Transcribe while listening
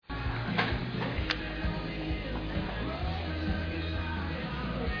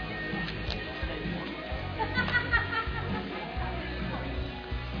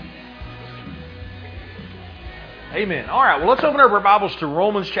Amen. All right, well, let's open up our Bibles to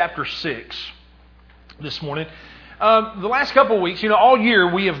Romans chapter 6 this morning. The last couple of weeks, all year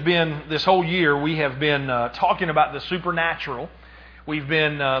this whole year, we have been talking about the supernatural. We've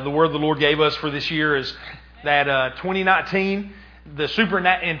been, the word the Lord gave us for this year is that 2019, the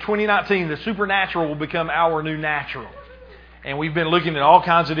supernatural will become our new natural. And we've been looking at all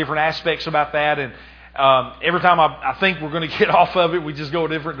kinds of different aspects about that. And every time I think we're going to get off of it, we just go a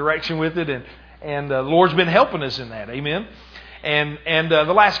different direction with it. And the Lord's been helping us in that. Amen. And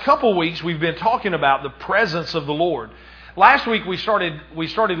the last couple of weeks we've been talking about the presence of the Lord. Last week we started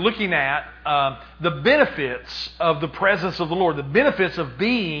looking at the benefits of the presence of the Lord, the benefits of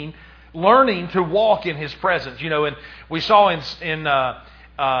learning to walk in His presence. And we saw in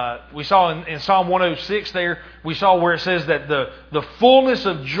Psalm 106 there, we saw where it says that the fullness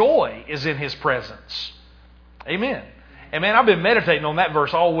of joy is in His presence. Amen. And man, I've been meditating on that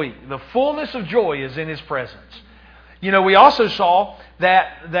verse all week. The fullness of joy is in His presence. We also saw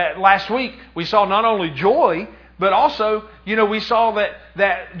that last week, we saw not only joy, but also, we saw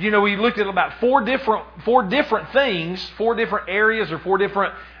that we looked at about four different things, four different areas or four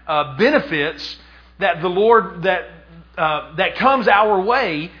different benefits that the Lord, that comes our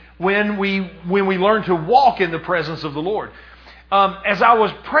way when we learn to walk in the presence of the Lord. As I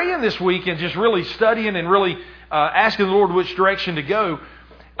was praying this week and just really studying and really asking the Lord which direction to go,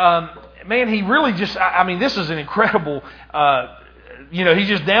 man, He really just, this is an incredible, He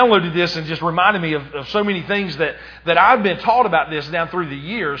just downloaded this and just reminded me of so many things that I've been taught about this down through the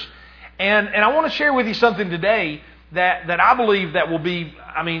years. And I want to share with you something today that I believe that will be,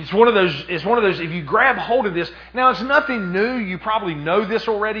 it's one of those, if you grab hold of this, now it's nothing new, you probably know this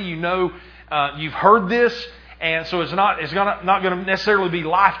already, you've heard this, and so it's not going to necessarily be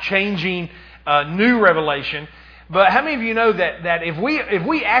life-changing new revelation. But how many of you know that if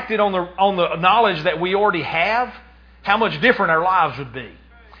we acted on the knowledge that we already have, how much different our lives would be?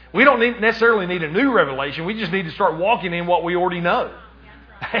 We don't necessarily need a new revelation. We just need to start walking in what we already know.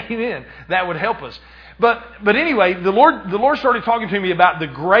 Amen. That would help us. But anyway, the Lord started talking to me about the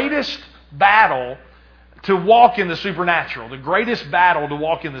greatest battle to walk in the supernatural. The greatest battle to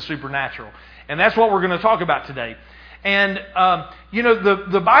walk in the supernatural. And that's what we're going to talk about today. And,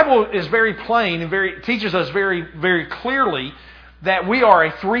 the Bible is very plain and teaches us very, very clearly that we are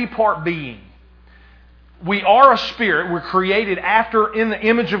a three-part being. We are a spirit. We're created in the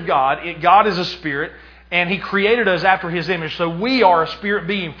image of God. God is a spirit, and He created us after His image. So we are a spirit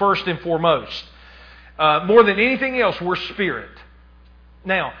being first and foremost. More than anything else, we're spirit.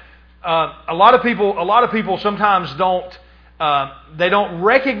 Now, a lot of people sometimes don't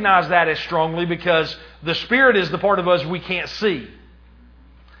recognize that as strongly because the Spirit is the part of us we can't see.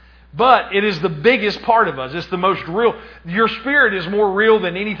 But it is the biggest part of us. It's the most real. Your spirit is more real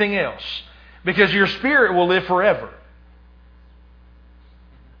than anything else because your spirit will live forever.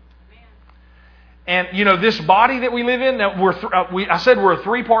 And, this body that we live in, now I said we're a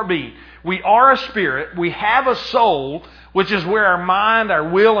three-part being. We are a spirit. We have a soul, which is where our mind, our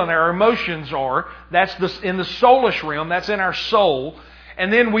will, and our emotions are. That's in the soulish realm. That's in our soul.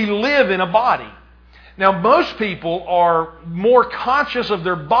 And then we live in a body. Now, most people are more conscious of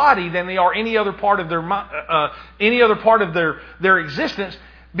their body than they are any other part of their existence,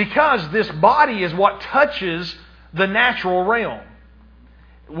 because this body is what touches the natural realm.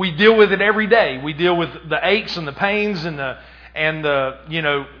 We deal with it every day. We deal with the aches and the pains and the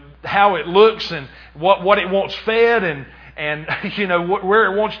how it looks and what it wants fed and where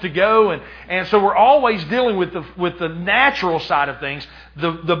it wants to go, and so we're always dealing with the natural side of things,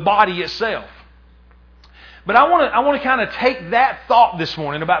 the body itself. But I want to kind of take that thought this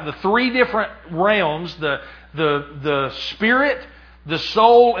morning about the three different realms, the spirit, the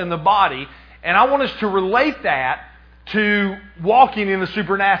soul, and the body, and I want us to relate that to walking in the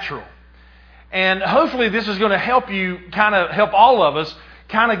supernatural. And hopefully this is going to help all of us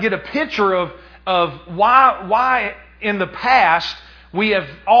kind of get a picture of why in the past we have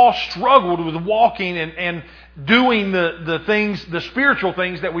all struggled with walking and doing the things, the spiritual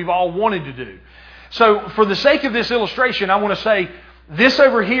things that we've all wanted to do. So for the sake of this illustration, I want to say this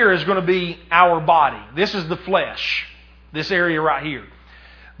over here is going to be our body. This is the flesh, this area right here.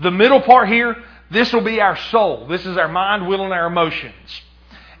 The middle part here, this will be our soul. This is our mind, will, and our emotions.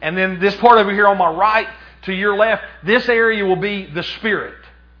 And then this part over here on my right to your left, this area will be the spirit,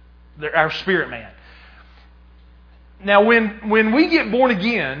 our spirit man. Now, when we get born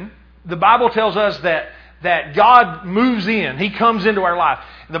again, the Bible tells us that God moves in. He comes into our life.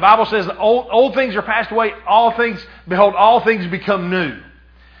 The Bible says that old things are passed away. All things become new.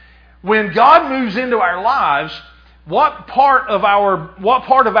 When God moves into our lives, what part of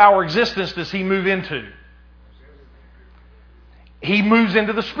our existence does He move into? he moves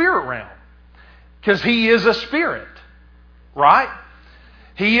into the spirit realm. Because he is a spirit. Right?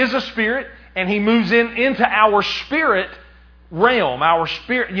 He is a spirit, and he moves into our spirit realm. Our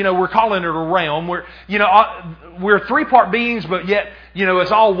spirit, we're calling it a realm. We're three-part beings, but yet,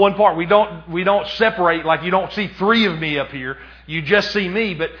 it's all one part. We don't separate, like you don't see three of me up here. You just see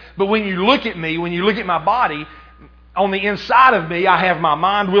me. But when you look at me, when you look at my body, on the inside of me, I have my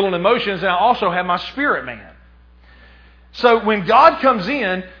mind, will, and emotions, and I also have my spirit man. So when God comes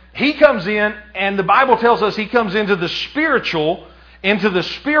in, He comes in, and the Bible tells us He comes into the spiritual, into the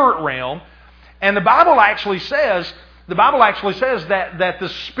spirit realm, and the Bible actually says that the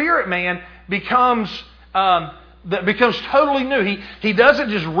spirit man becomes totally new. He doesn't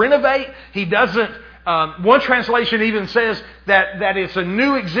just renovate. He doesn't. One translation even says that it's a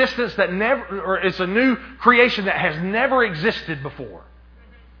new existence it's a new creation that has never existed before.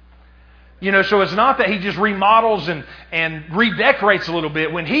 So it's not that he just remodels and redecorates a little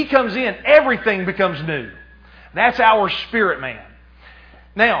bit. When he comes in, everything becomes new. That's our spirit man.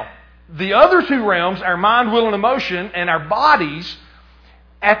 Now, the other two realms, our mind, will, and emotion, and our bodies,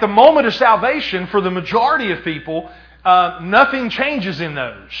 at the moment of salvation, for the majority of people, nothing changes in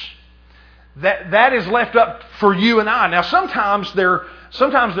those. That is left up for you and I. Now, sometimes there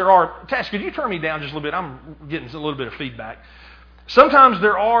are... Tash, could you turn me down just a little bit? I'm getting a little bit of feedback. Sometimes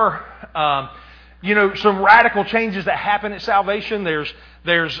there are, some radical changes that happen at salvation. There's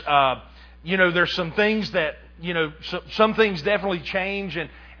some things that, some things definitely change and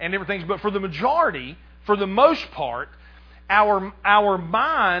everything. But for the majority, for the most part, our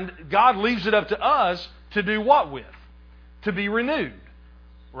mind, God leaves it up to us to do what with? To be renewed,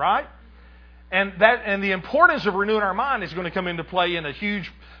 right? And the importance of renewing our mind is going to come into play in a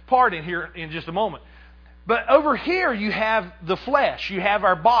huge part in here in just a moment. But over here you have the flesh, you have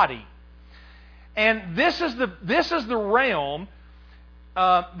our body. And this is the realm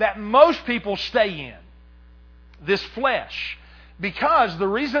that most people stay in. This flesh. Because the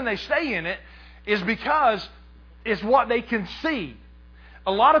reason they stay in it is because it's what they can see.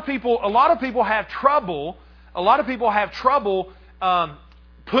 A lot of people have trouble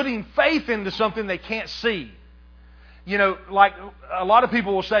putting faith into something they can't see. Like a lot of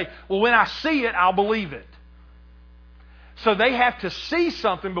people will say, well, when I see it, I'll believe it. So they have to see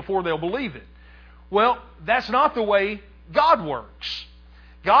something before they'll believe it. Well, that's not the way God works.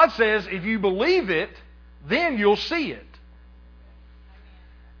 God says, if you believe it, then you'll see it.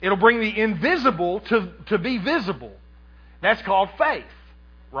 It'll bring the invisible to be visible. That's called faith,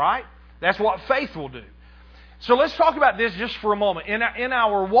 right? That's what faith will do. So let's talk about this just for a moment. In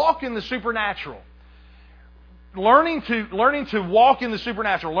our walk in the supernatural, learning to walk in the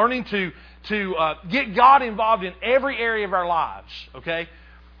supernatural, learning to get God involved in every area of our lives. Okay,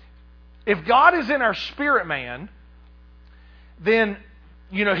 if God is in our spirit man, then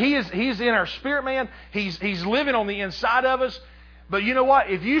He's in our spirit man. He's living on the inside of us. But you know what?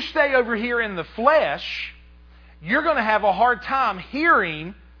 If you stay over here in the flesh, you're going to have a hard time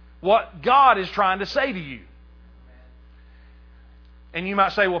hearing what God is trying to say to you. And you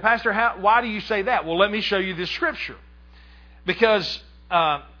might say, well, Pastor, why do you say that? Well, let me show you this scripture. Because,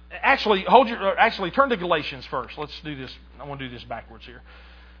 actually, turn to Galatians first. Let's do this. I want to do this backwards here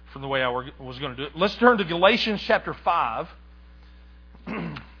from the way I was going to do it. Let's turn to Galatians chapter 5.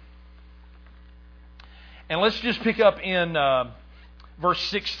 And let's just pick up in verse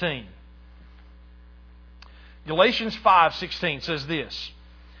 16. Galatians 5:16 says this.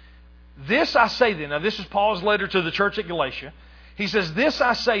 This I say then. Now, this is Paul's letter to the church at Galatia. He says, this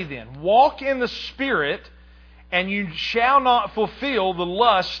I say then, walk in the Spirit, and you shall not fulfill the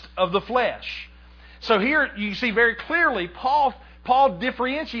lust of the flesh. So here you see very clearly Paul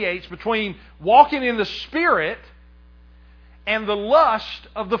differentiates between walking in the Spirit and the lust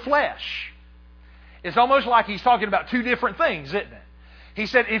of the flesh. It's almost like he's talking about two different things, isn't it? He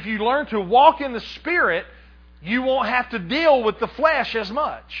said, if you learn to walk in the Spirit, you won't have to deal with the flesh as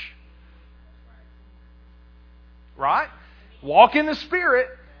much. Right? Walk in the Spirit,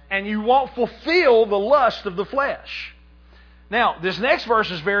 and you won't fulfill the lust of the flesh. Now, this next verse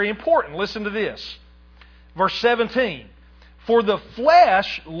is very important. Listen to this. Verse 17. For the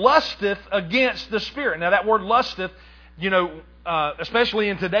flesh lusteth against the Spirit. Now, that word lusteth, especially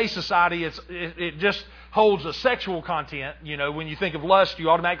in today's society, it just holds a sexual content. When you think of lust,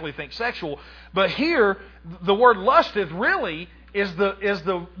 you automatically think sexual. But here, the word lusteth really is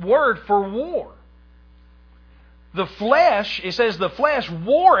the word for war. The flesh, it says, the flesh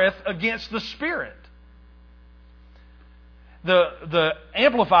warreth against the Spirit. The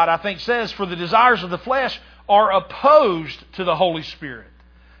Amplified, I think, says, for the desires of the flesh are opposed to the Holy Spirit.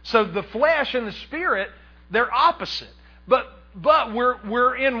 So the flesh and the Spirit, they're opposite. But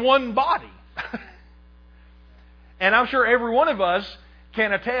we're in one body. And I'm sure every one of us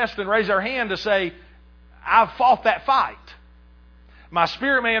can attest and raise our hand to say, I've fought that fight. My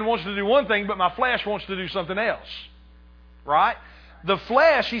spirit man wants to do one thing, but my flesh wants to do something else. Right? The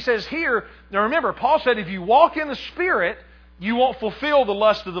flesh, he says here, now remember, Paul said if you walk in the Spirit, you won't fulfill the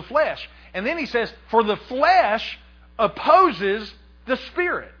lust of the flesh. And then he says, for the flesh opposes the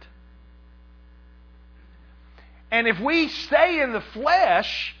Spirit. And if we stay in the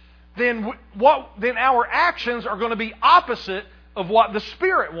flesh, then our actions are going to be opposite of what the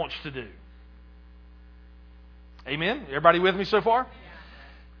Spirit wants to do. Amen? Everybody with me so far?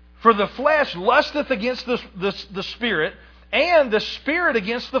 For the flesh lusteth against the Spirit, and the Spirit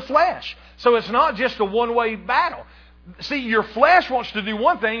against the flesh. So it's not just a one-way battle. See, your flesh wants to do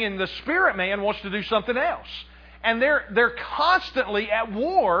one thing, and the Spirit man wants to do something else. And they're constantly at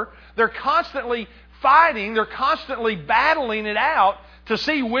war. They're constantly fighting. They're constantly battling it out to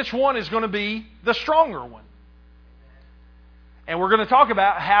see which one is going to be the stronger one. And we're going to talk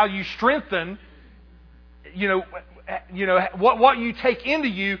about how you strengthen, what you take into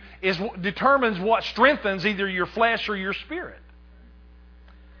you determines what strengthens either your flesh or your spirit.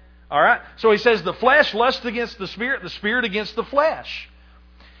 All right? So he says the flesh lusts against the spirit against the flesh.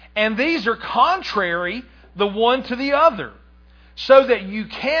 And these are contrary the one to the other, so that you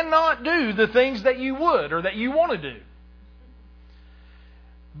cannot do the things that you would or that you want to do.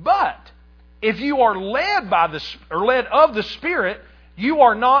 But if you are led of the Spirit, you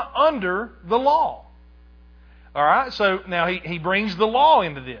are not under the law. All right, so now he brings the law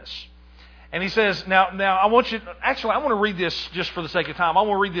into this. And he says, now I want to read this just for the sake of time. I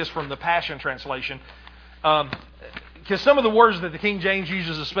want to read this from the Passion Translation. Because some of the words that the King James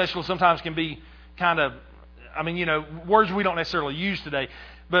uses especially sometimes can be kind of, words we don't necessarily use today.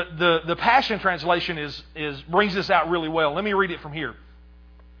 But the Passion Translation brings this out really well. Let me read it from here.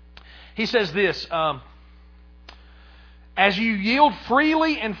 He says this, as you yield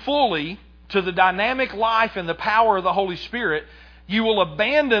freely and fully to the dynamic life and the power of the Holy Spirit, you will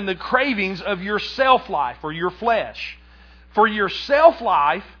abandon the cravings of your self-life or your flesh. For your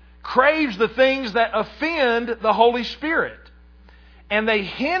self-life craves the things that offend the Holy Spirit, and they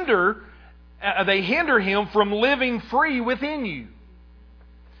hinder Him from living free within you.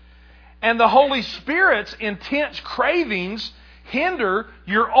 And the Holy Spirit's intense cravings hinder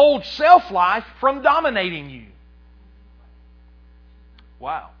your old self-life from dominating you.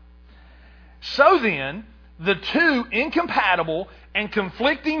 Wow. So then, the two incompatible and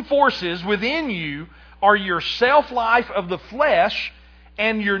conflicting forces within you are your self-life of the flesh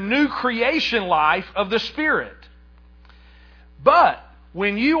and your new creation life of the Spirit. But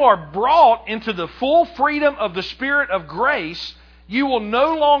when you are brought into the full freedom of the Spirit of grace, you will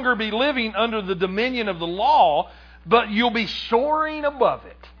no longer be living under the dominion of the law, but you'll be soaring above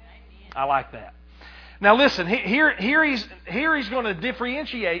it. I like that. Now listen, here he's going to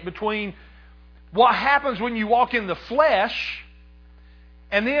differentiate between what happens when you walk in the flesh,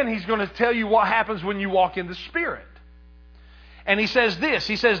 and then he's going to tell you what happens when you walk in the Spirit. And he says this,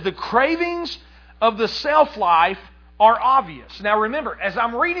 he says the cravings of the self-life are obvious. Now remember, as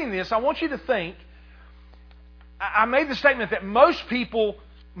I'm reading this, I want you to think, I made the statement that most people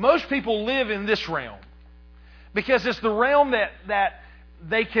live in this realm. Because it's the realm that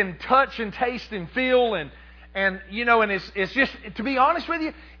they can touch and taste and feel and it's just, to be honest with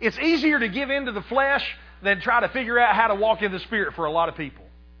you, it's easier to give into the flesh than try to figure out how to walk in the Spirit for a lot of people.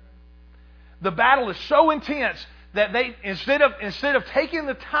 The battle is so intense that they instead of taking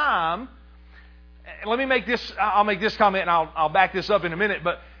the time, I'll make this comment and I'll back this up in a minute,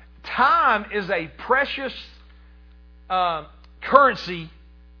 but time is a precious currency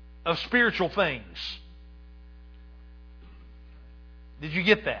of spiritual things. Did you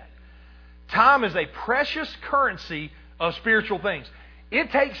get that? Time is a precious currency of spiritual things.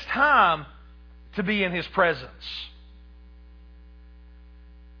 It takes time to be in His presence.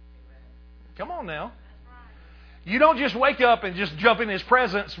 Come on now. You don't just wake up and just jump in His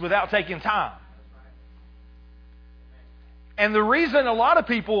presence without taking time. And the reason a lot of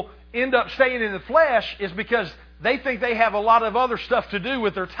people end up staying in the flesh is because they think they have a lot of other stuff to do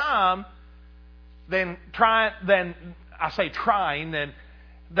with their time than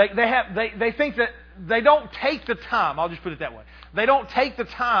they think that they don't take the time. I'll just put it that way. They don't take the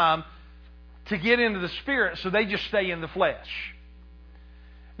time to get into the Spirit, so they just stay in the flesh.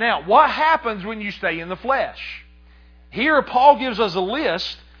 Now, what happens when you stay in the flesh? Here Paul gives us a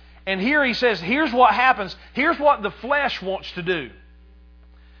list, and here he says, here's what happens. Here's what the flesh wants to do.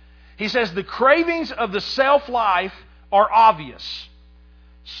 He says, the cravings of the self-life are obvious.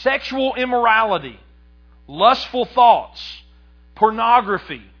 Sexual immorality, lustful thoughts,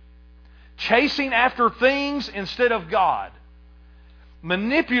 pornography, chasing after things instead of God,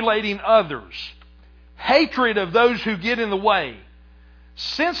 manipulating others, hatred of those who get in the way,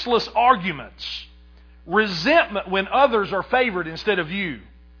 senseless arguments, resentment when others are favored instead of you,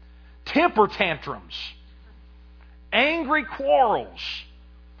 temper tantrums, angry quarrels,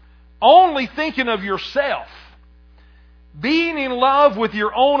 only thinking of yourself, being in love with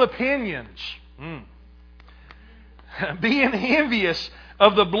your own opinions, being envious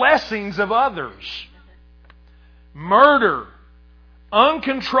of the blessings of others, murder,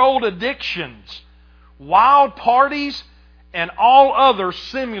 uncontrolled addictions, wild parties, and all other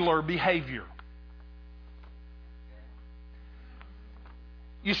similar behavior.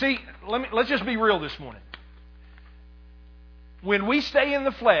 You see, let's just be real this morning. When we stay in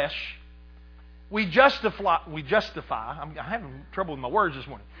the flesh, we justify. I'm having trouble with my words this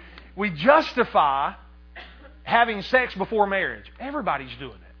morning. We justify having sex before marriage. Everybody's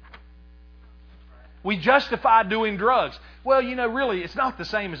doing it. We justify doing drugs. Well, really, it's not the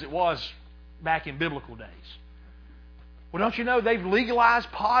same as it was back in biblical days. Well, don't you know they've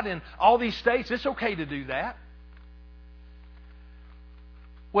legalized pot in all these states? It's okay to do that.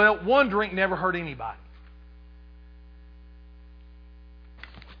 Well, one drink never hurt anybody.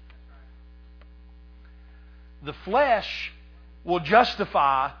 The flesh will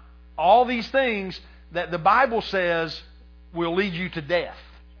justify all these things that the Bible says will lead you to death.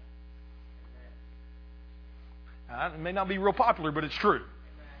 It may not be real popular, but it's true.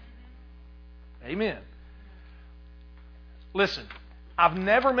 Amen. Listen, I've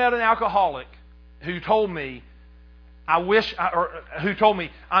never met an alcoholic who told me, who told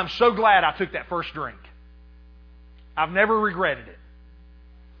me, I'm so glad I took that first drink. I've never regretted it.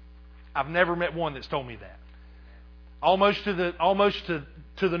 I've never met one that's told me that. Almost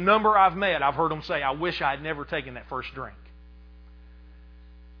to the number I've met, I've heard them say, I wish I had never taken that first drink.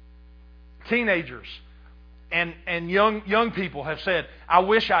 Teenagers and young people have said, I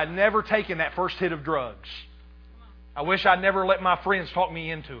wish I'd never taken that first hit of drugs. I wish I'd never let my friends talk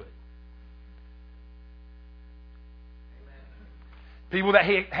me into it. People that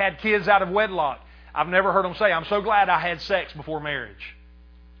had kids out of wedlock, I've never heard them say, I'm so glad I had sex before marriage.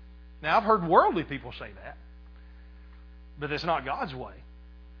 Now, I've heard worldly people say that. But it's not God's way.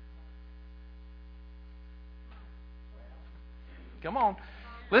 Come on.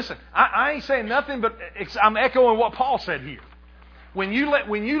 Listen, I ain't saying nothing, but I'm echoing what Paul said here. When you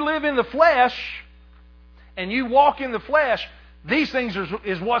live in the flesh and you walk in the flesh, these things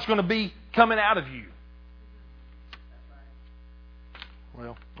is what's going to be coming out of you.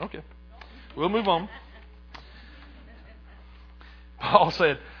 Well, okay. We'll move on. Paul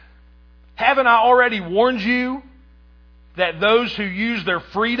said, haven't I already warned you that those who use their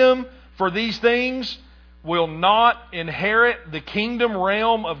freedom for these things will not inherit the kingdom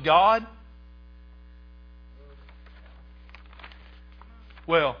realm of God?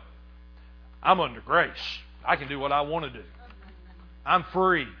 Well, I'm under grace. I can do what I want to do. I'm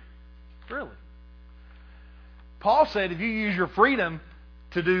free. Really. Paul said if you use your freedom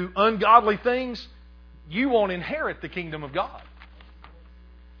to do ungodly things, you won't inherit the kingdom of God.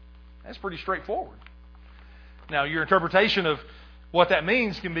 That's pretty straightforward. Now, your interpretation of what that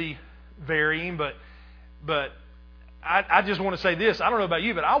means can be varying, but I just want to say this. I don't know about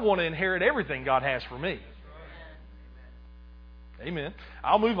you, but I want to inherit everything God has for me. Amen.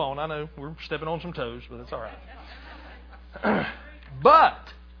 I'll move on. I know we're stepping on some toes, but that's all right. But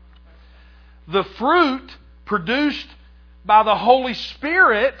the fruit produced by the Holy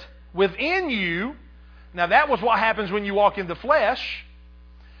Spirit within you, now that was what happens when you walk in the flesh.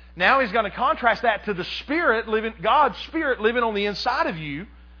 Now he's going to contrast that to the Spirit, God's Spirit living on the inside of you.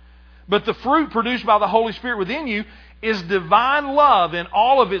 But the fruit produced by the Holy Spirit within you is divine love in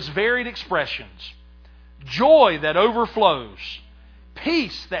all of its varied expressions. Joy that overflows.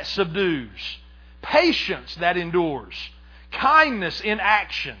 Peace that subdues. Patience that endures. Kindness in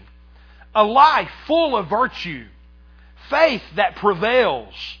action. A life full of virtue. Faith that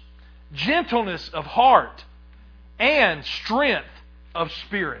prevails. Gentleness of heart. And strength of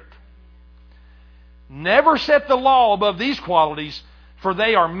spirit. Never set the law above these qualities, for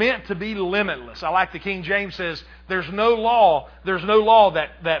they are meant to be limitless. I like the King James says, there's no law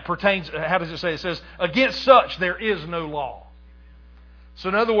that pertains, how does it say? It says, against such there is no law. So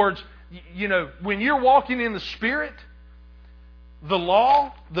in other words, when you're walking in the Spirit, the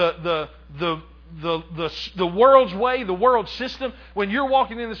law, the world's way, the world's system, when you're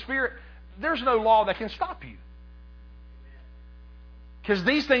walking in the Spirit, there's no law that can stop you. Because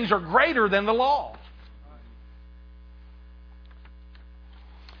these things are greater than the law.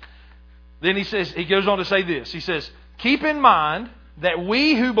 Then he goes on to say this. He says, keep in mind that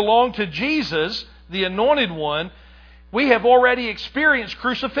we who belong to Jesus, the Anointed One, we have already experienced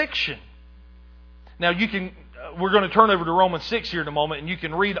crucifixion. Now we're going to turn over to Romans 6 here in a moment, and you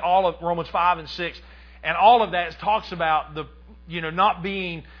can read all of Romans 5 and 6, and all of that talks about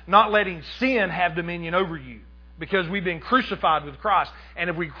not letting sin have dominion over you, because we've been crucified with Christ. And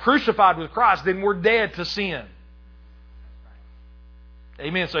if we're crucified with Christ, then we're dead to sin.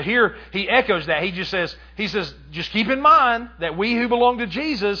 Amen. So here he echoes that. He says, just keep in mind that we who belong to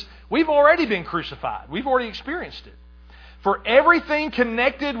Jesus, we've already been crucified. We've already experienced it. For everything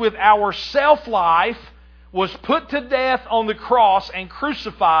connected with our self-life was put to death on the cross and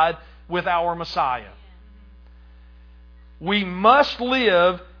crucified with our Messiah. We must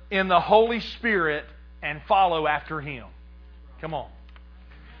live in the Holy Spirit and follow after Him. Come on.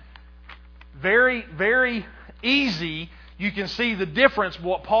 Very, very easy. You can see the difference,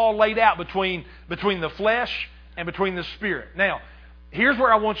 what Paul laid out between the flesh and between the Spirit. Now, here's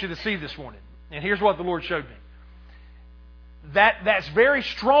where I want you to see this morning. And here's what the Lord showed me. That's very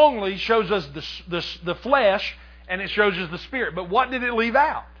strongly shows us the flesh, and it shows us the Spirit. But what did it leave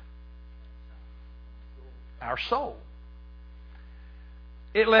out? Our soul.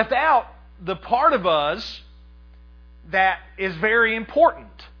 It left out the part of us that is very important.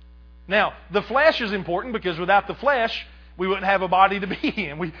 Now, the flesh is important because without the flesh, we wouldn't have a body to be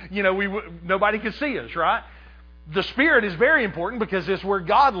in. Nobody could see us, right? The Spirit is very important because it's where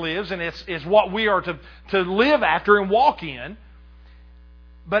God lives, and it's what we are to live after and walk in.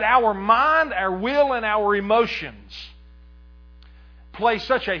 But our mind, our will, and our emotions play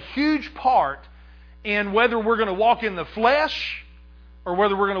such a huge part in whether we're going to walk in the flesh or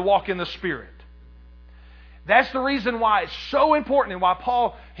whether we're going to walk in the Spirit. That's the reason why it's so important, and why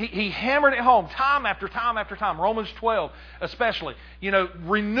Paul, he hammered it home time after time after time. Romans 12 especially.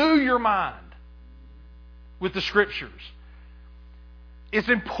 Renew your mind with the Scriptures. It's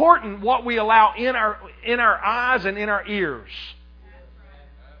important what we allow in our eyes and in our ears.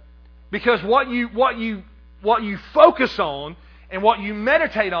 Because what you focus on and what you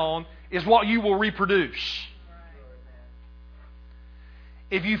meditate on is what you will reproduce.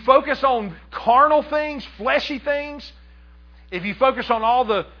 If you focus on carnal things, fleshy things, if you focus on all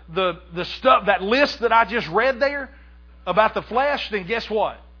the stuff, that list that I just read there about the flesh, then guess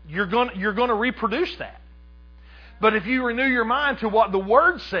what? You're going to reproduce that. But if you renew your mind to what the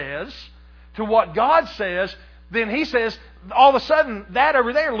Word says, to what God says, then He says, all of a sudden, that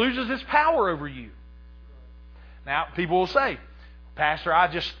over there loses its power over you. Now, people will say, Pastor, I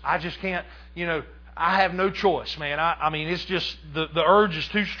just can't, I have no choice, man. I mean, it's just, the urge is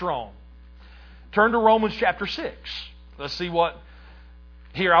too strong. Turn to Romans chapter 6. Let's see what,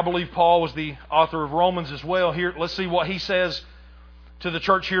 here I believe Paul was the author of Romans as well. Here, let's see what he says to the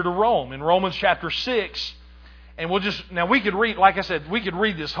church here to Rome. In Romans chapter 6, and now we could read, like I said, we could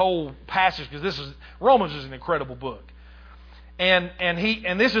read this whole passage, because Romans is an incredible book. And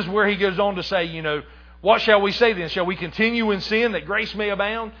this is where he goes on to say, what shall we say then? Shall we continue in sin that grace may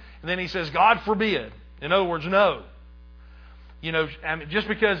abound? And then he says, God forbid. In other words, no. Just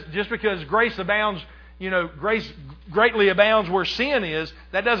because grace abounds, grace greatly abounds where sin is,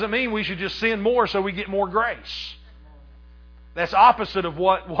 that doesn't mean we should just sin more so we get more grace. That's opposite of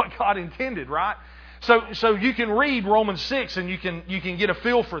what God intended, right? So you can read Romans 6 and you can get a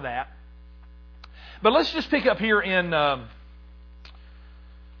feel for that. But let's just pick up here in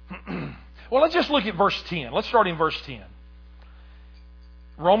let's just look at verse 10. Let's start in verse 10.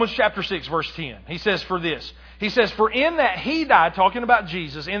 Romans chapter 6, verse 10. He says, for this. He says, for in that He died, talking about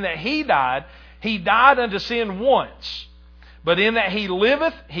Jesus, in that He died unto sin once. But in that He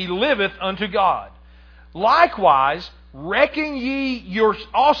liveth unto God. Likewise, reckon ye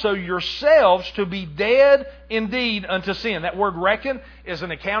also yourselves to be dead indeed unto sin. That word reckon is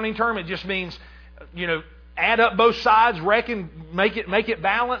an accounting term. It just means, add up both sides, reckon, make it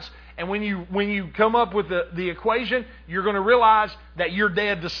balance. And when you come up with the equation, you're going to realize that you're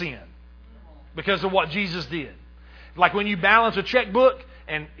dead to sin because of what Jesus did. Like when you balance a checkbook,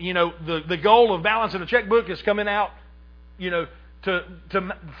 and the goal of balancing a checkbook is coming out,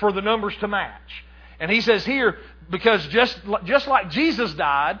 for the numbers to match. And he says here, because just like Jesus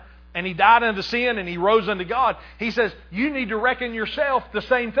died, and He died unto sin and He rose unto God, He says you need to reckon yourself the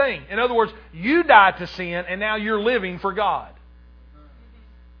same thing. In other words, you died to sin and now you're living for God.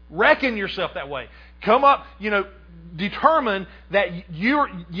 Reckon yourself that way. Come up, determine that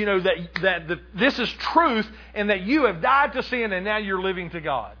this is truth, and that you have died to sin and now you're living to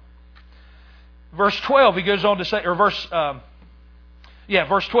God. Verse 12, he goes on to say, or verse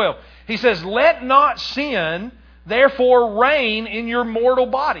 12. He says, let not sin therefore reign in your mortal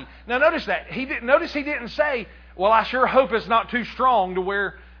body. Now notice that. He didn't say, Well, I sure hope it's not too strong to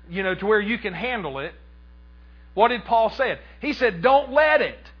where you can handle it. What did Paul say? He said, don't let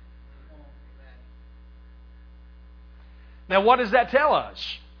it. Now, what does that tell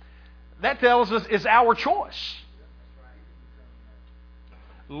us? That tells us it's our choice.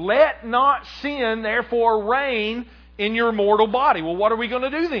 Let not sin, therefore, reign in your mortal body. Well, what are we going to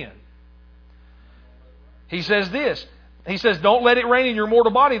do then? He says this. He says, don't let it reign in your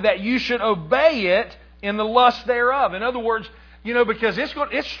mortal body, that you should obey it in the lust thereof. In other words, because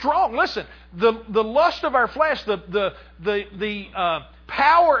it's strong. Listen, the lust of our flesh, the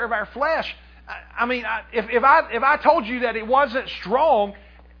power of our flesh. I mean, if I told you that it wasn't strong,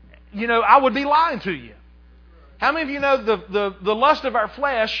 I would be lying to you. How many of you know the lust of our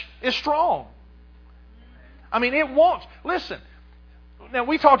flesh is strong? I mean, it wants. Listen. Now,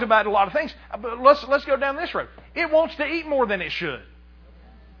 we talked about a lot of things, but let's go down this road. It wants to eat more than it should.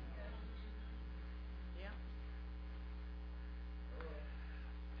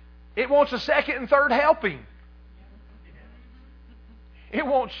 It wants a second and third helping. It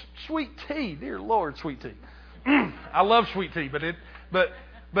wants sweet tea. Dear Lord, sweet tea. I love sweet tea,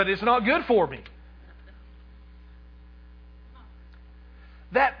 but it's not good for me.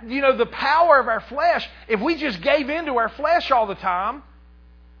 That, the power of our flesh, if we just gave in to our flesh all the time,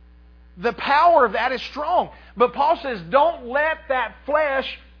 the power of that is strong. But Paul says, don't let that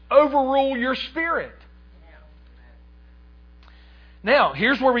flesh overrule your spirit. Now,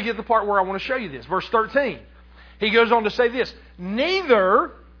 here's where we get the part where I want to show you this. Verse 13. He goes on to say this.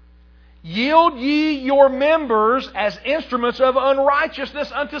 Neither yield ye your members as instruments of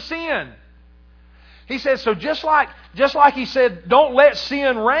unrighteousness unto sin. He says, so just like he said, don't let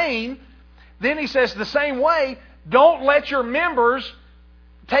sin reign, then he says the same way, don't let your members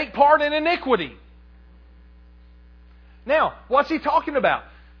take part in iniquity. Now, what's he talking about?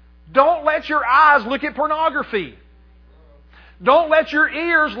 Don't let your eyes look at pornography. Don't let your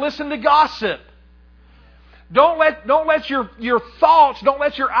ears listen to gossip. Don't let your thoughts, don't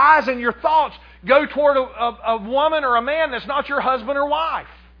let your eyes and your thoughts go toward a woman or a man that's not your husband or wife.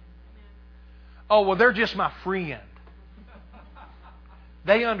 Oh, well, they're just my friend.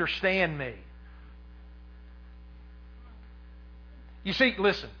 They understand me. You see,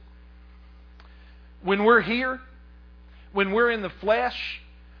 listen. When we're here, when we're in the flesh,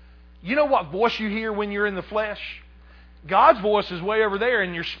 you know what voice you hear when you're in the flesh? God's voice is way over there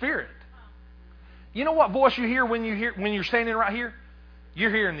in your spirit. You know what voice you hear when you're standing right here? You're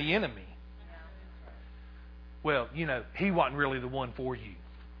hearing the enemy. Well, he wasn't really the one for you.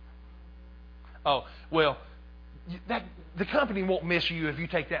 Oh, well, the company won't miss you if you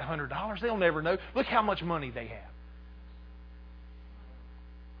take that $100. They'll never know. Look how much money they have.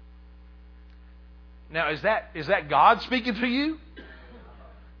 Now, is that God speaking to you?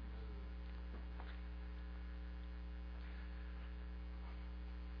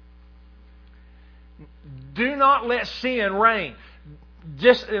 Do not let sin reign.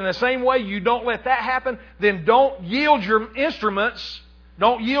 Just in the same way you don't let that happen, then don't yield your instruments.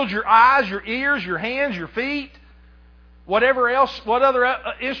 Don't yield your eyes, your ears, your hands, your feet, whatever else, what other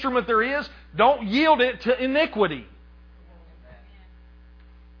instrument there is, don't yield it to iniquity.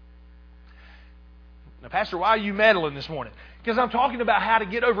 Now, Pastor, why are you meddling this morning? Because I'm talking about how to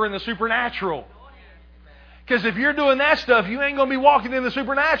get over in the supernatural. Because if you're doing that stuff, you ain't going to be walking in the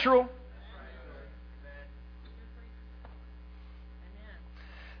supernatural.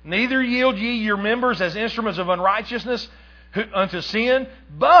 Neither yield ye your members as instruments of unrighteousness unto sin,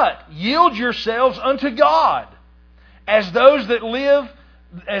 but yield yourselves unto God as those that live,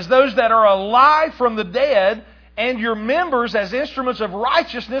 as those that are alive from the dead, and your members as instruments of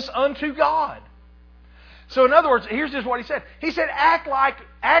righteousness unto God. So in other words, here's just what he said. He said, act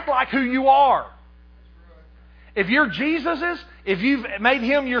like who you are. If you're Jesus's, if you've made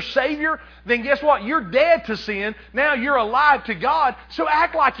Him your Savior, then guess what? You're dead to sin. Now you're alive to God, so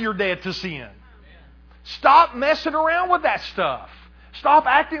act like you're dead to sin. Stop messing around with that stuff. Stop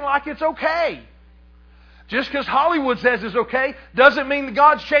acting like it's okay. Just because Hollywood says it's okay doesn't mean that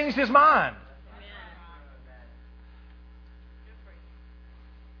God's changed His mind.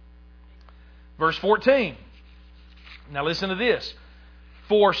 Verse 14. Now listen to this.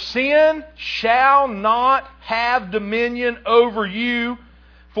 For sin shall not have dominion over you,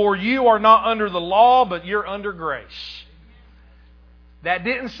 for you are not under the law, but you're under grace. That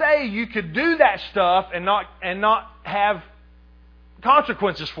didn't say you could do that stuff and not have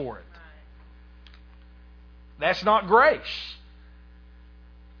consequences for it. That's not grace.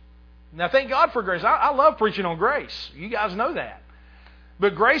 Now, thank God for grace. I love preaching on grace. You guys know that.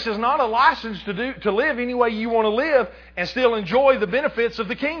 But grace is not a license to live any way you want to live and still enjoy the benefits of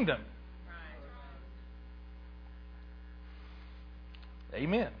the kingdom.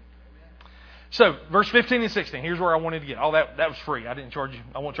 Amen. So, verse 15 and 16. Here's where I wanted to get. All that was free. I didn't charge you.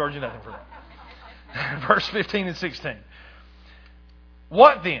 I won't charge you nothing for that. Verse 15 and 16.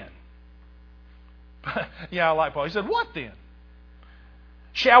 What then? Yeah, I like Paul. He said, what then?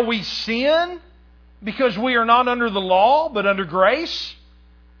 Shall we sin because we are not under the law, but under grace?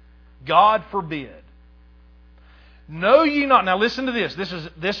 God forbid. Know ye not. Now listen to this.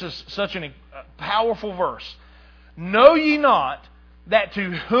 This is such a powerful verse. Know ye not that to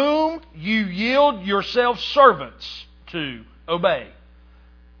whom you yield yourselves servants to obey.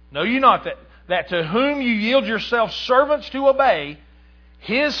 Know ye not that to whom you yield yourselves servants to obey,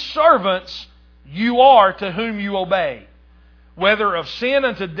 His servants you are to whom you obey, whether of sin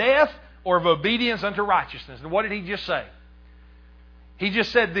unto death or of obedience unto righteousness. And what did He just say? He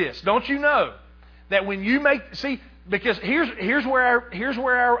just said this. Don't you know that when you because here's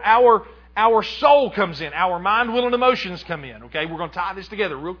where our soul comes in. Our mind, will, and emotions come in. Okay, we're going to tie this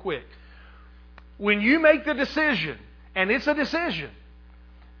together real quick. When you make the decision, and it's a decision,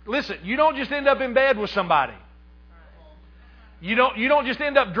 listen, you don't just end up in bed with somebody. You don't just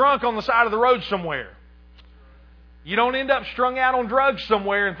end up drunk on the side of the road somewhere. You don't end up strung out on drugs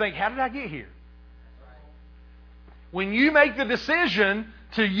somewhere and think, how did I get here? When you make the decision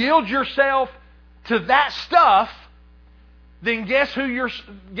to yield yourself to that stuff, then guess who you're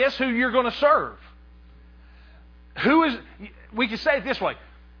going to serve? We can say it this way.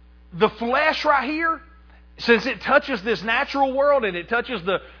 The flesh right here, since it touches this natural world and it touches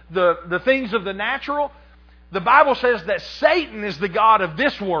the things of the natural, the Bible says that Satan is the god of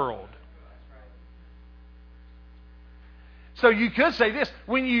this world. So you could say this,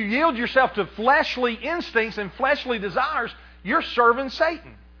 when you yield yourself to fleshly instincts and fleshly desires, you're serving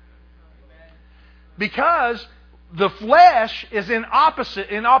Satan. Because the flesh is in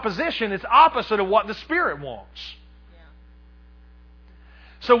opposition, it's opposite of what the Spirit wants.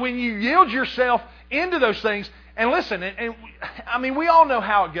 So when you yield yourself into those things, and listen, and we all know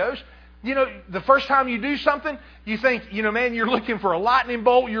how it goes. You know, the first time you do something, you think, man, you're looking for a lightning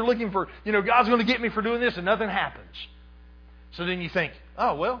bolt. You're looking for, God's going to get me for doing this, and nothing happens. So then you think,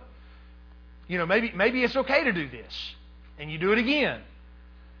 oh, well, maybe it's okay to do this. And you do it again.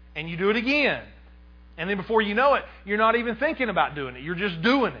 And you do it again. And then before you know it, you're not even thinking about doing it. You're just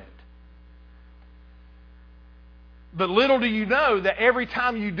doing it. But little do you know that every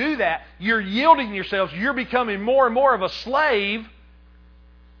time you do that, you're yielding yourselves. You're becoming more and more of a slave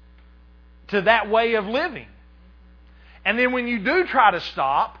to that way of living. And then when you do try to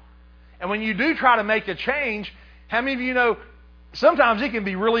stop, and when you do try to make a change, how many of you know sometimes it can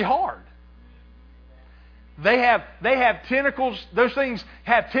be really hard? They have tentacles. Those things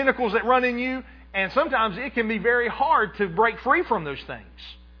have tentacles that run in you, and sometimes it can be very hard to break free from those things.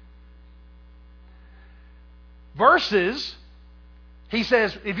 Versus, he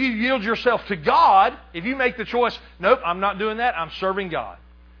says, if you yield yourself to God, if you make the choice, nope, I'm not doing that, I'm serving God.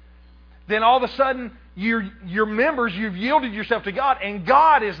 Then all of a sudden, your members, you've yielded yourself to God, and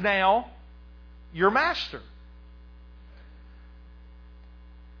God is now your master.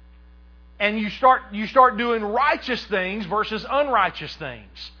 And you start doing righteous things versus unrighteous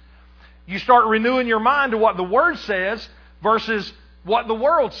things. You start renewing your mind to what the Word says versus what the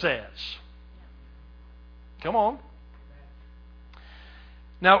world says. Come on.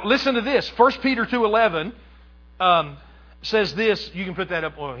 Now listen to this. 1 Peter 2:11 says this. You can put that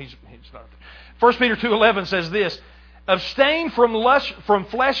up. Well, he's not. 1 Peter 2:11 says this. Abstain from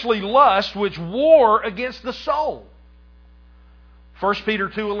fleshly lust which war against the soul. 1 Peter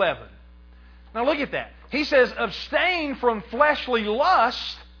 2:11. Now look at that. He says, abstain from fleshly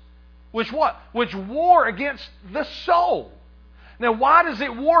lust, which what? Which war against the soul. Now why does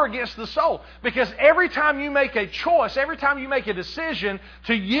it war against the soul? Because every time you make a choice, every time you make a decision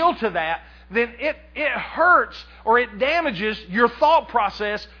to yield to that, then it hurts or it damages your thought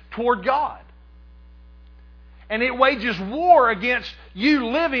process toward God. And it wages war against you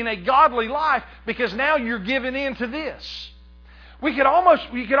living a godly life because now you're giving in to this. You could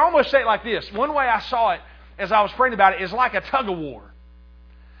almost say it like this. One way I saw it as I was praying about it is like a tug of war.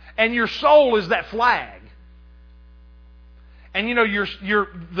 And your soul is that flag. And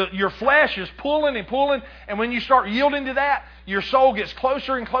your flesh is pulling and pulling, and when you start yielding to that, your soul gets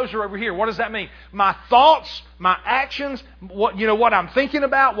closer and closer over here. What does that mean? My thoughts, my actions, what I'm thinking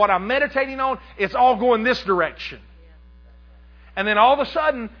about, what I'm meditating on, it's all going this direction. And then all of a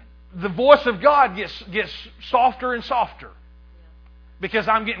sudden, the voice of God gets softer and softer. Because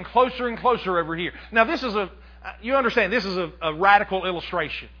I'm getting closer and closer over here. Now you understand, this is a radical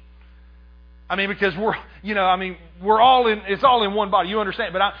illustration. Because we're all in, it's all in one body. You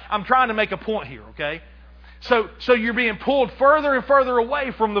understand? But I'm trying to make a point here, okay? So you're being pulled further and further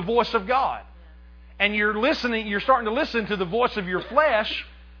away from the voice of God. And you're starting to listen to the voice of your flesh.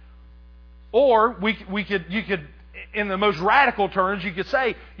 Or you could, in the most radical terms, you could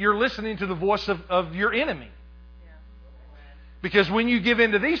say you're listening to the voice of your enemy. Because when you give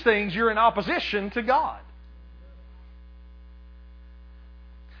in to these things, you're in opposition to God.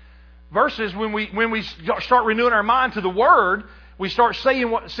 Versus when we start renewing our mind to the Word, we start seeing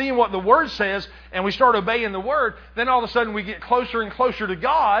what the Word says, and we start obeying the Word, then all of a sudden we get closer and closer to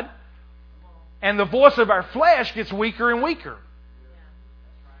God, and the voice of our flesh gets weaker and weaker.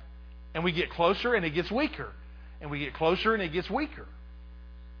 And we get closer and it gets weaker. And we get closer and it gets weaker.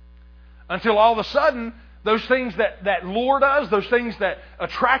 Until all of a sudden, those things that lured us, those things that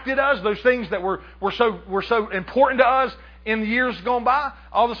attracted us, those things that were so important to us in the years gone by,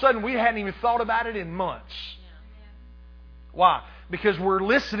 all of a sudden we hadn't even thought about it in months. Why? Because we're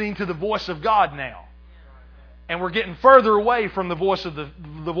listening to the voice of God now. And we're getting further away from the voice of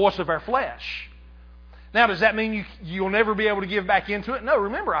the voice of our flesh. Now, does that mean you'll never be able to give back into it? No,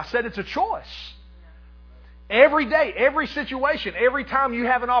 remember, I said it's a choice. Every day, every situation, every time you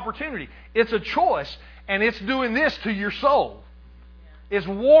have an opportunity, it's a choice, and it's doing this to your soul. It's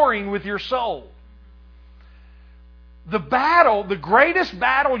warring with your soul. The greatest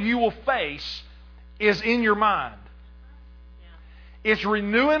battle you will face is in your mind. It's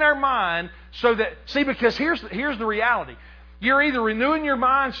renewing our mind so that, because here's the reality. You're either renewing your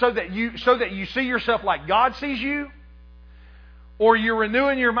mind so that you see yourself like God sees you, or you're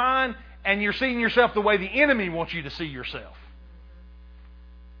renewing your mind and you're seeing yourself the way the enemy wants you to see yourself.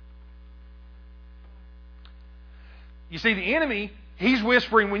 You see, the enemy, he's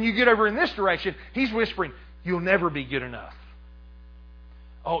whispering, when you get over in this direction, he's whispering, you'll never be good enough.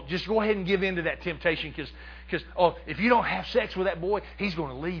 Oh, just go ahead and give in to that temptation because if you don't have sex with that boy, he's going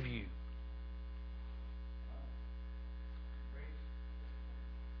to leave you.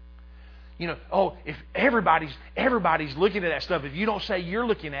 If everybody's looking at that stuff, if you don't say you're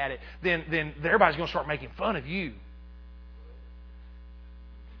looking at it, then everybody's going to start making fun of you.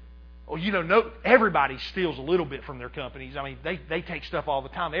 Everybody steals a little bit from their companies. I mean, they take stuff all the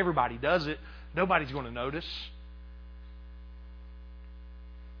time. Everybody does it. Nobody's going to notice.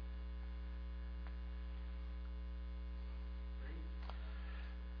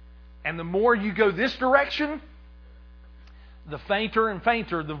 And the more you go this direction, the fainter and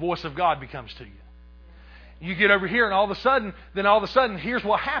fainter the voice of God becomes to you. You get over here and all of a sudden, here's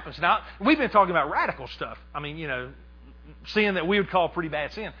what happens. Now, we've been talking about radical stuff. I mean, sin that we would call pretty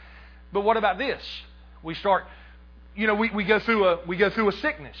bad sin. But what about this? We start, we go through a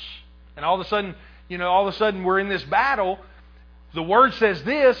sickness. And all of a sudden we're in this battle. The Word says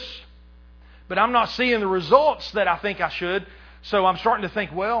this, but I'm not seeing the results that I think I should. So I'm starting to think,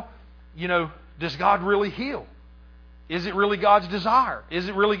 does God really heal? Is it really God's desire? Is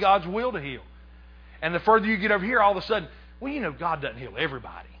it really God's will to heal? And the further you get over here, all of a sudden, God doesn't heal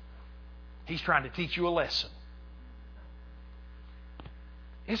everybody. He's trying to teach you a lesson.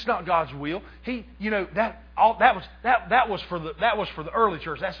 It's not God's will. That was for the early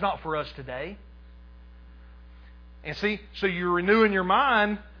church. That's not for us today. And see, so you're renewing your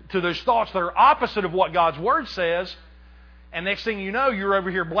mind to those thoughts that are opposite of what God's Word says. And next thing you know, you're over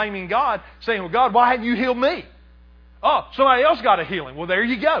here blaming God, saying, well, God, why haven't you healed me? Oh, somebody else got a healing. Well, there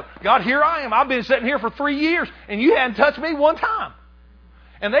you go. God, here I am. I've been sitting here for 3 years, and you hadn't touched me one time.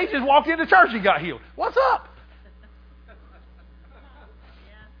 And they just walked into church and got healed. What's up?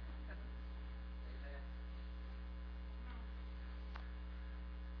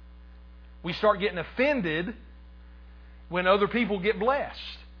 We start getting offended when other people get blessed.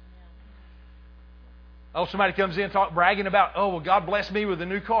 Oh, somebody comes in bragging about, God blessed me with a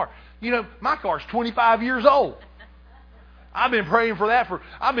new car. My car's 25 years old. I've been praying for that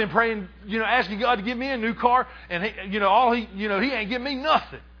I've been praying, asking God to give me a new car, and He ain't giving me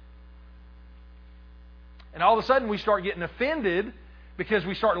nothing. And all of a sudden we start getting offended because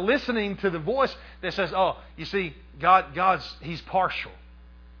we start listening to the voice that says, He's partial.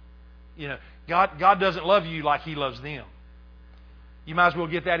 God doesn't love you like He loves them. You might as well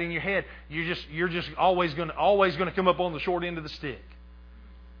get that in your head. You're just always going to come up on the short end of the stick.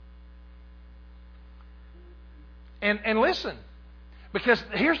 And listen, because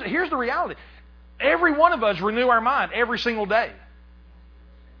here's the reality. Every one of us renew our mind every single day.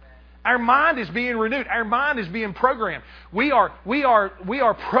 Our mind is being renewed. Our mind is being programmed. We are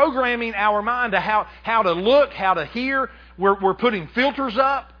programming our mind to how to look, how to hear. We're putting filters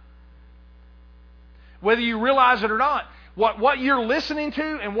up. Whether you realize it or not, what you're listening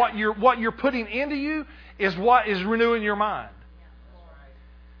to and what you're putting into you is what is renewing your mind.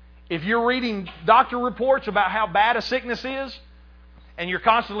 If you're reading doctor reports about how bad a sickness is, and you're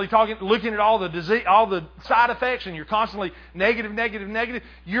constantly looking at all the disease, all the side effects, and you're constantly negative,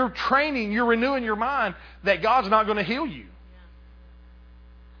 you're training, you're renewing your mind that God's not going to heal you.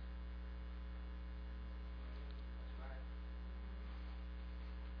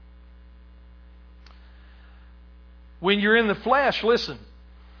 When you're in the flesh, listen.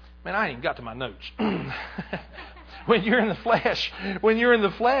 Man, I ain't even got to my notes. When you're in the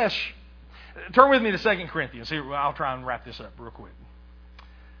flesh, turn with me to 2 Corinthians. Here, I'll try and wrap this up real quick.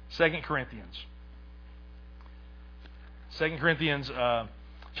 2 Corinthians. 2 Corinthians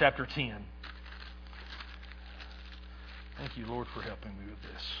chapter 10. Thank you, Lord, for helping me with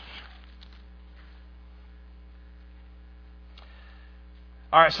this.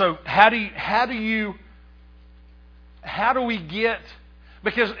 All right, so how do we get...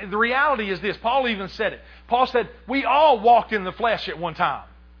 Because the reality is this. Paul even said it. Paul said, we all walked in the flesh at one time.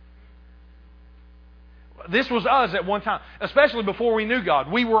 This was us at one time, especially before we knew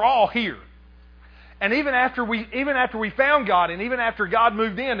God. We were all here. And even after we found God, and even after God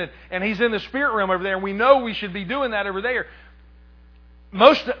moved in, and He's in the spirit realm over there, and we know we should be doing that over there,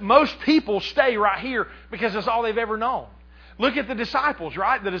 most people stay right here because that's all they've ever known. Look at the disciples,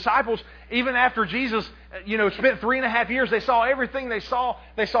 right? The disciples, even after Jesus, spent 3.5 years, they saw everything they saw.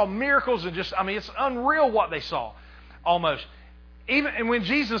 They saw miracles and it's unreal what they saw, almost. And when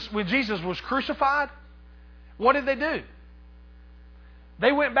Jesus was crucified, what did they do?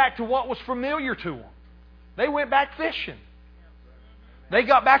 They went back to what was familiar to them. They went back fishing. They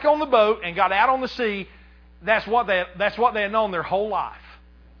got back on the boat and got out on the sea. That's what they had known their whole life.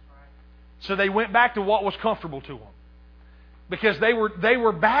 So they went back to what was comfortable to them. Because they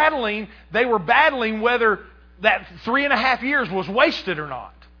were battling whether that 3.5 years was wasted or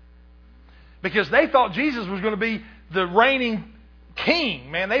not. Because they thought Jesus was going to be the reigning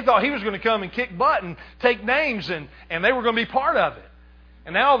king. Man, they thought He was going to come and kick butt and take names and they were going to be part of it.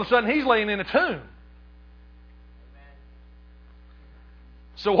 And now all of a sudden He's laying in a tomb.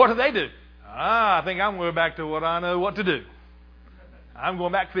 So what do? I think I'm going back to what I know what to do. I'm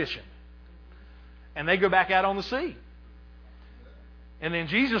going back fishing. And they go back out on the sea. And then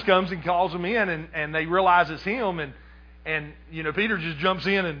Jesus comes and calls them in, and they realize it's Him. And Peter just jumps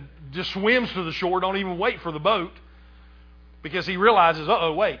in and just swims to the shore, don't even wait for the boat, because he realizes,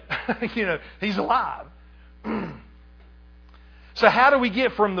 wait, He's alive. So how do we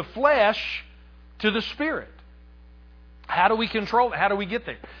get from the flesh to the Spirit? How do we control it? How do we get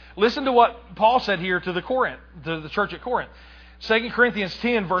there? Listen to what Paul said here to the church at Corinth. 2 Corinthians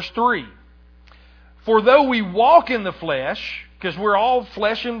 10, verse 3. For though we walk in the flesh, because we're all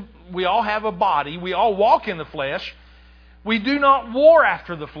flesh and we all have a body, we all walk in the flesh, we do not war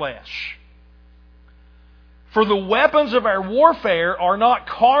after the flesh. For the weapons of our warfare are not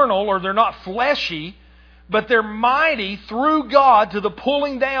carnal, or they're not fleshy, but they're mighty through God to the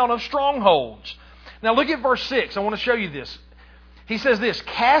pulling down of strongholds. Now look at verse 6. I want to show you this. He says this,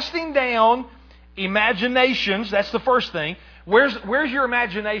 casting down imaginations, that's the first thing. Where's your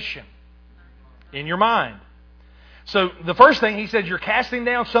imagination? In your mind. So the first thing, he says, you're casting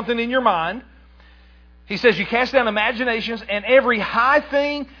down something in your mind. He says you cast down imaginations and every high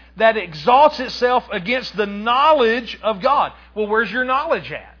thing that exalts itself against the knowledge of God. Well, where's your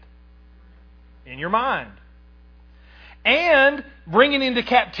knowledge at? In your mind. And bringing into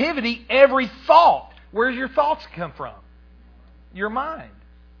captivity every thought. Where's your thoughts come from? Your mind.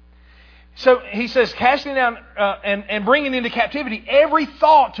 So he says, casting down and bringing into captivity every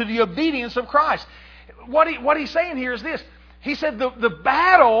thought to the obedience of Christ. What he's saying here is this. He said the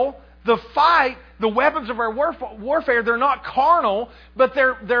battle, the fight, the weapons of our warfare, they're not carnal, but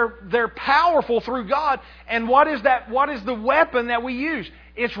they're powerful through God. And what is that? What is the weapon that we use?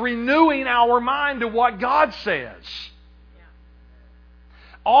 It's renewing our mind to what God says.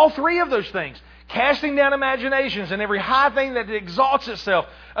 All three of those things. Casting down imaginations and every high thing that exalts itself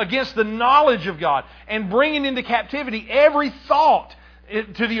against the knowledge of God, and bringing into captivity every thought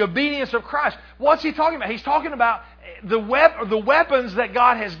to the obedience of Christ. What's he talking about? He's talking about the weapons that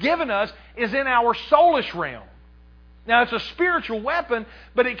God has given us is in our soulish realm. Now it's a spiritual weapon,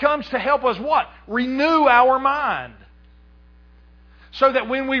 but it comes to help us what? Renew our mind. So that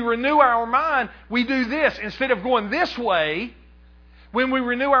when we renew our mind, we do this. Instead of going this way, when we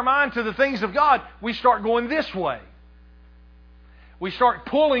renew our mind to the things of God, we start going this way. We start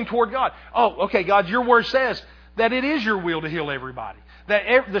pulling toward God. Oh, okay, God, your word says that it is your will to heal everybody.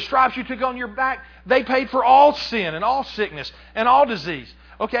 That the stripes you took on your back, they paid for all sin and all sickness and all disease.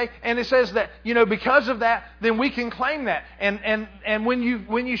 Okay, and it says that, because of that, then we can claim that. And when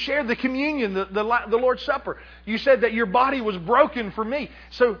you shared the communion, the Lord's Supper, you said that your body was broken for me.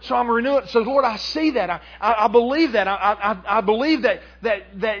 So I'm renewing. So Lord, I see that. I believe that. I believe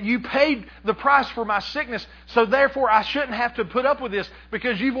that you paid the price for my sickness. So therefore, I shouldn't have to put up with this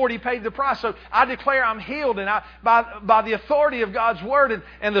because you've already paid the price. So I declare I'm healed, and by the authority of God's Word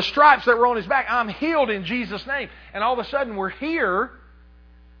and the stripes that were on His back, I'm healed in Jesus' name. And all of a sudden, we're here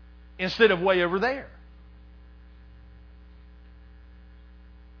instead of way over there.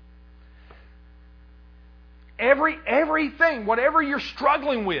 Everything, whatever you're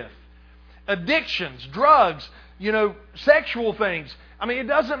struggling with, addictions, drugs, sexual things, it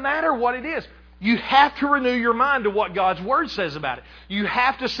doesn't matter what it is. You have to renew your mind to what God's Word says about it. You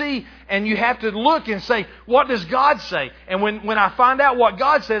have to see and you have to look and say, what does God say? And when I find out what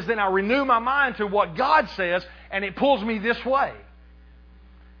God says, then I renew my mind to what God says, and it pulls me this way.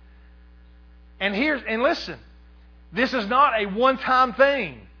 And listen, this is not a one-time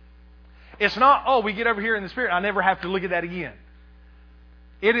thing. It's not, we get over here in the Spirit, I never have to look at that again.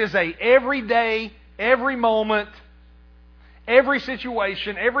 It is a every day, every moment, every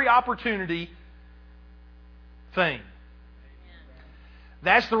situation, every opportunity thing.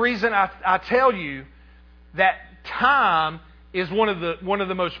 That's the reason I tell you that time is one of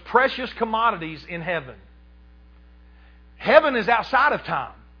the most precious commodities in heaven. Heaven is outside of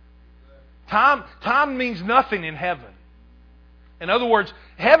time. Time means nothing in heaven. In other words,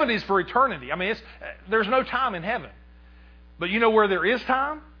 heaven is for eternity. There's no time in heaven. But you know where there is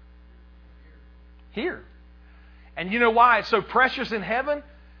time? Here. And you know why it's so precious in heaven?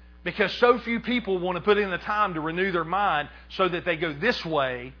 Because so few people want to put in the time to renew their mind so that they go this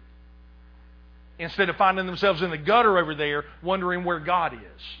way instead of finding themselves in the gutter over there wondering where God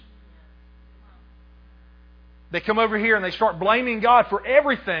is. They come over here and they start blaming God for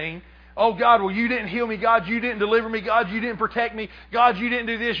everything. Oh God, well you didn't heal me. God, you didn't deliver me. God, you didn't protect me. God, you didn't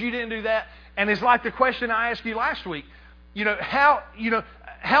do this. You didn't do that. And it's like the question I asked you last week. How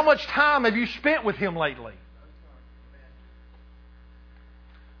much time have you spent with Him lately?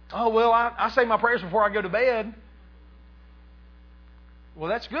 Oh, well, I say my prayers before I go to bed. Well,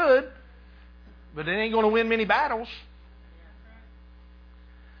 that's good, but it ain't going to win many battles.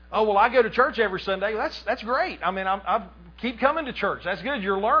 Oh, well, I go to church every Sunday. That's great. I keep coming to church. That's good.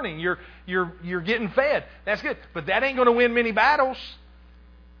 You're learning. You're getting fed. That's good. But that ain't going to win many battles.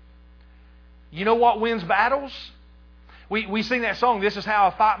 You know what wins battles? We sing that song, This Is How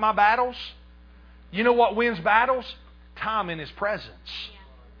I Fight My Battles. You know what wins battles? Time in His presence.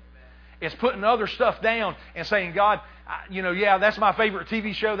 It's putting other stuff down and saying, God, that's my favorite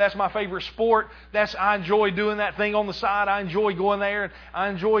TV show. That's my favorite sport. I enjoy doing that thing on the side. I enjoy going there. And I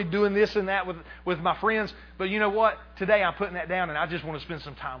enjoy doing this and that with my friends. But you know what? Today I'm putting that down and I just want to spend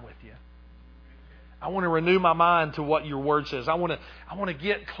some time with you. I want to renew my mind to what your Word says. I want to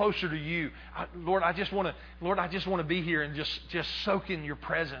get closer to you. Lord, I just want to be here and just soak in your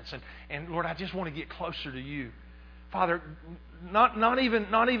presence. And Lord, I just want to get closer to you. Father, not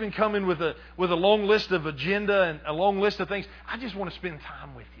even coming with a long list of agenda and a long list of things. I just want to spend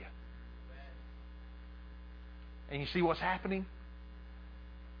time with you. And you see what's happening?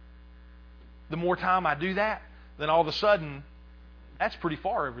 The more time I do that, then all of a sudden, that's pretty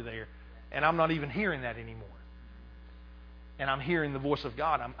far over there. And I'm not even hearing that anymore. And I'm hearing the voice of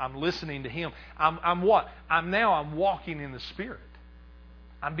God. I'm listening to Him. I'm what? I'm walking in the Spirit.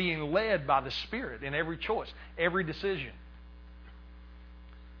 I'm being led by the Spirit in every choice, every decision.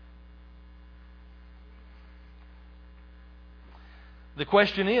 The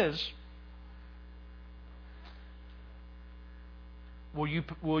question is, will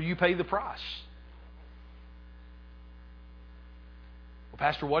you pay the price? Well,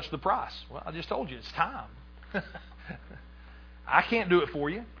 Pastor, what's the price? Well, I just told you, it's time. I can't do it for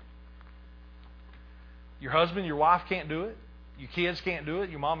you. Your husband, your wife can't do it. Your kids can't do it.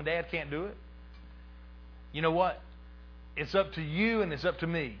 Your mom and dad can't do it. You know what? It's up to you and it's up to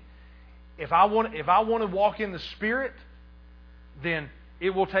me. If I want to walk in the Spirit, then it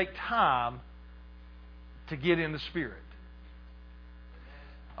will take time to get in the Spirit.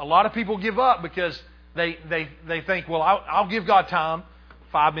 A lot of people give up because they think, well, I'll give God time.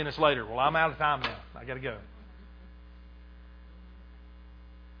 5 minutes later, well, I'm out of time now. I got to go.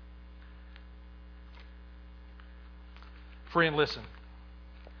 Friend, listen.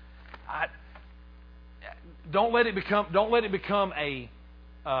 Don't let it become a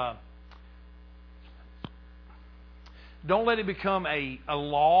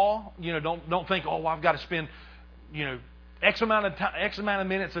law. Don't think, oh, I've got to spend X amount of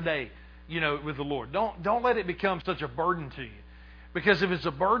minutes a day with the Lord. Don't let it become such a burden to you. Because if it's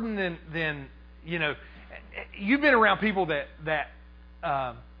a burden, then you know, you've been around people that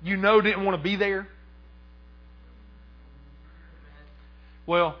you know didn't want to be there.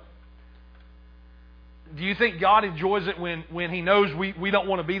 Well, do you think God enjoys it when He knows we don't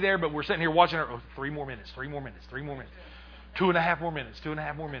want to be there, but we're sitting here watching her? Oh, 3 more minutes, 3 more minutes, 3 more minutes. 2.5 more minutes,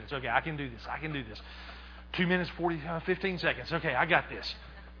 2.5 more minutes. Okay, I can do this. I can do this. 2 minutes, 15 seconds. Okay, I got this.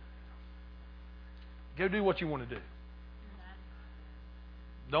 Go do what you want to do.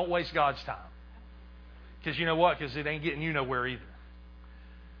 Don't waste God's time. Because you know what? Because it ain't getting you nowhere either.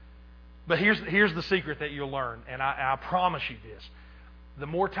 But here's the secret that you'll learn, and I promise you this. The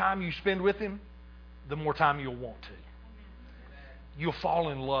more time you spend with Him, the more time you'll want to. You'll fall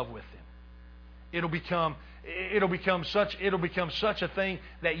in love with Him. It'll become such a thing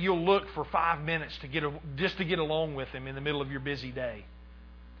that you'll look for 5 minutes to get along with Him in the middle of your busy day.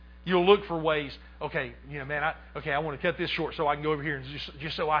 You'll look for ways. Okay, man, I want to cut this short so I can go over here and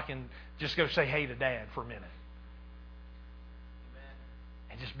just so I can just go say hey to Dad for a minute,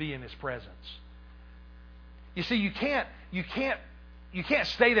 and just be in His presence. You see, you can't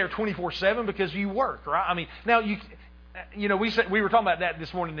stay there 24/7 because you work, right? I mean, now we were talking about that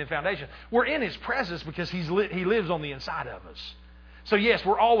this morning in Foundation. We're in His presence because He lives on the inside of us. So yes,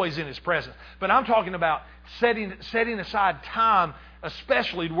 we're always in His presence. But I'm talking about setting aside time,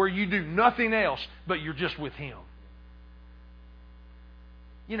 especially where you do nothing else but you're just with Him.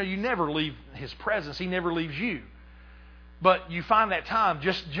 You never leave His presence. He never leaves you. But you find that time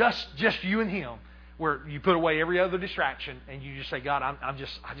just you and Him, where you put away every other distraction and you just say, God, I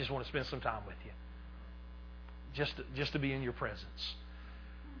just want to spend some time with You. Just to be in Your presence.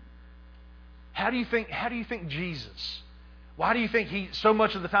 How do you think Jesus? Why do you think He, so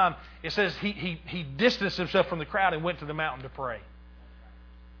much of the time, it says He distanced Himself from the crowd and went to the mountain to pray?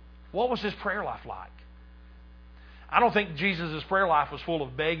 What was His prayer life like? I don't think Jesus' prayer life was full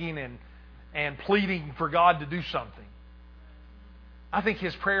of begging and pleading for God to do something. I think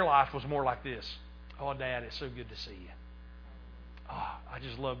His prayer life was more like this. Oh, Dad, it's so good to see You. Oh, I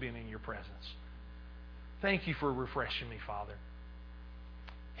just love being in Your presence. Thank You for refreshing me, Father.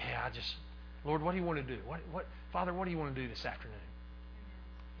 Yeah, Lord, what do You want to do? Father, what do You want to do this afternoon?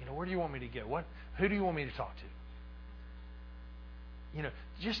 Where do You want me to go? Who do You want me to talk to?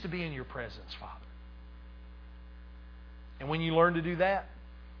 Just to be in Your presence, Father. And when you learn to do that,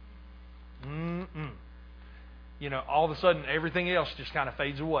 all of a sudden everything else just kind of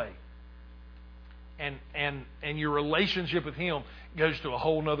fades away. And your relationship with Him goes to a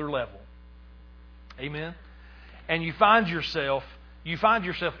whole nother level. Amen? And you find yourself,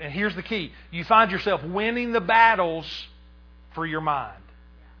 and here's the key, you find yourself winning the battles for your mind.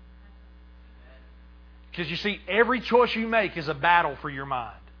 Because you see, every choice you make is a battle for your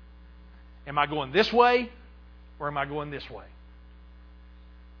mind. Am I going this way or am I going this way?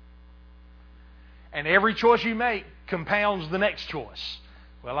 And every choice you make compounds the next choice.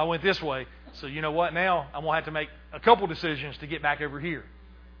 Well, I went this way, so you know what? Now I'm going to have to make a couple decisions to get back over here.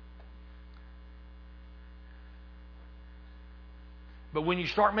 But when you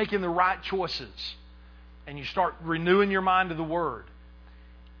start making the right choices and you start renewing your mind to the Word,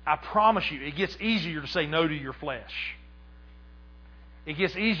 I promise you, it gets easier to say no to your flesh. It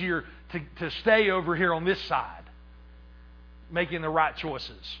gets easier to stay over here on this side, making the right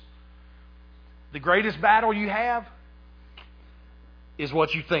choices. The greatest battle you have is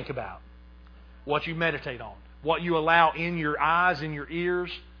what you think about, what you meditate on, what you allow in your eyes, in your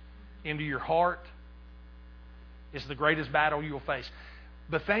ears, into your heart. It's the greatest battle you'll face.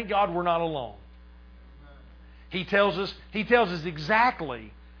 But thank God we're not alone. He tells us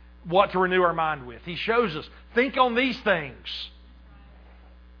exactly what to renew our mind with. He shows us, think on these things.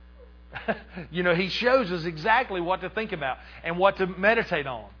 He shows us exactly what to think about and what to meditate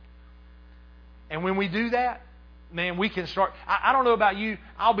on. And when we do that, man, we can start. I don't know about you,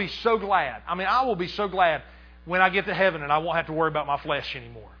 I'll be so glad. I will be so glad when I get to heaven and I won't have to worry about my flesh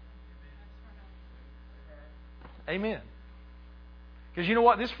anymore. Amen. Because you know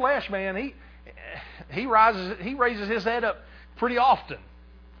what? This flesh, man, he raises his head up pretty often,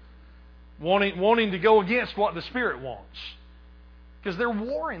 wanting to go against what the Spirit wants. Because they're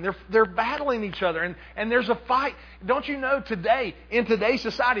warring, they're battling each other, and there's a fight. Don't you know today, in today's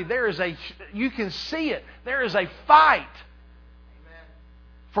society, you can see it. There is a fight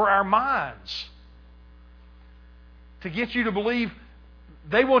for our minds to get you to believe.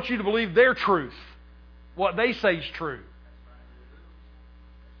 They want you to believe their truth, what they say is true.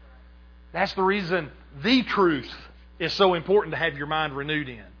 That's the reason the truth is so important to have your mind renewed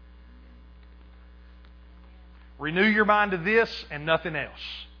in. Renew your mind to this and nothing else.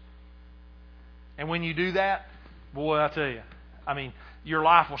 And when you do that, boy, I tell you, your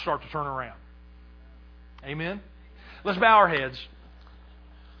life will start to turn around. Amen? Let's bow our heads.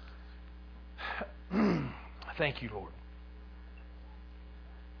 Thank you, Lord.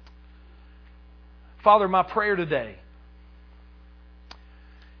 Father, my prayer today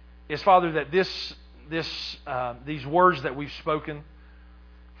is, Father, that these words that we've spoken,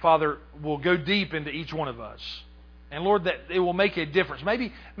 Father, will go deep into each one of us. And Lord, that it will make a difference.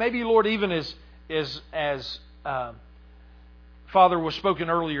 Maybe Lord, even as Father was spoken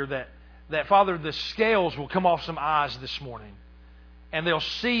earlier, that Father, the scales will come off some eyes this morning, and they'll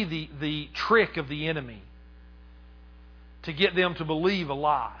see the trick of the enemy to get them to believe a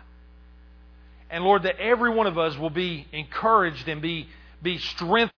lie. And Lord, that every one of us will be encouraged and be strengthened